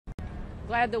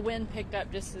glad the wind picked up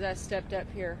just as I stepped up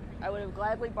here. I would have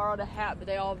gladly borrowed a hat, but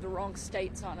they all have the wrong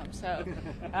states on them. So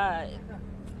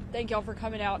thank y'all for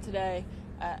coming out today.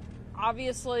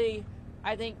 Obviously,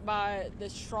 I think by the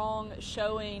strong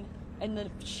showing and the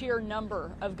sheer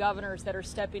number of governors that are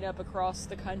stepping up across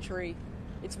the country,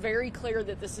 it's very clear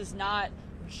that this is not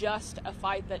just a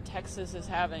fight that Texas is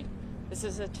having. This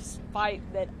is a fight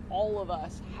that all of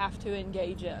us have to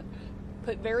engage in.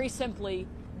 Put very simply,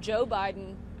 Joe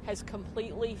Biden has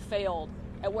completely failed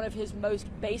at one of his most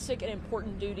basic and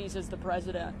important duties as the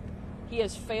president. He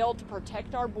has failed to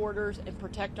protect our borders and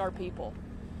protect our people.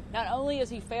 Not only has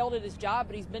he failed at his job,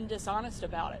 but he's been dishonest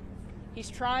about it.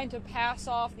 He's trying to pass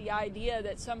off the idea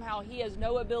that somehow he has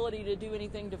no ability to do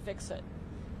anything to fix it.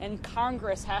 And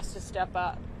Congress has to step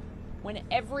up. When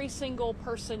every single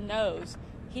person knows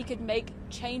he could make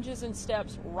changes and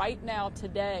steps right now,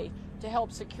 today, to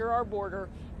help secure our border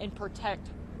and protect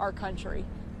our country.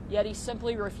 Yet he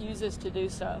simply refuses to do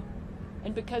so.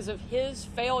 And because of his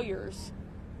failures,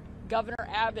 Governor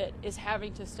Abbott is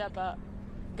having to step up.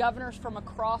 Governors from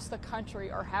across the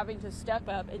country are having to step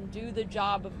up and do the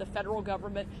job of the federal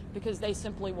government because they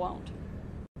simply won't.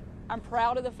 I'm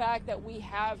proud of the fact that we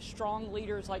have strong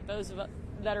leaders like those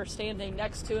that are standing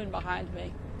next to and behind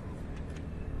me.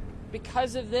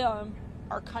 Because of them,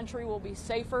 our country will be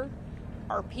safer,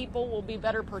 our people will be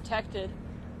better protected.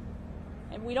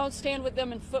 And we don't stand with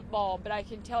them in football, but I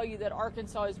can tell you that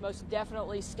Arkansas is most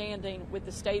definitely standing with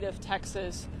the state of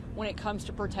Texas when it comes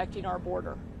to protecting our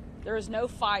border. There is no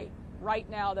fight right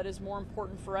now that is more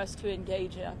important for us to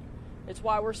engage in. It's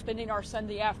why we're spending our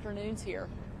Sunday afternoons here,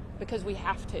 because we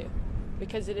have to,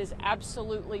 because it is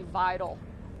absolutely vital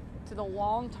to the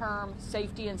long-term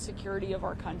safety and security of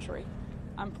our country.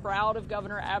 I'm proud of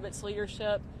Governor Abbott's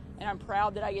leadership, and I'm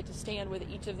proud that I get to stand with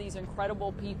each of these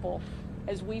incredible people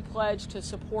as we pledge to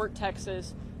support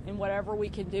Texas in whatever we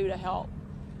can do to help.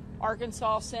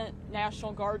 Arkansas sent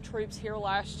National Guard troops here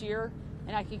last year,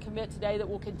 and I can commit today that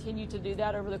we'll continue to do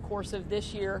that over the course of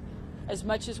this year as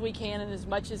much as we can and as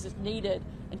much as is needed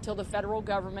until the federal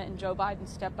government and Joe Biden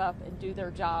step up and do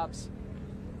their jobs.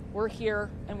 We're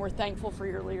here, and we're thankful for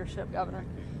your leadership, Governor.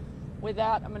 With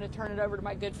that, I'm going to turn it over to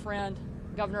my good friend,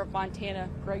 Governor of Montana,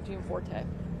 Greg Gianforte.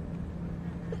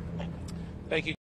 Thank you.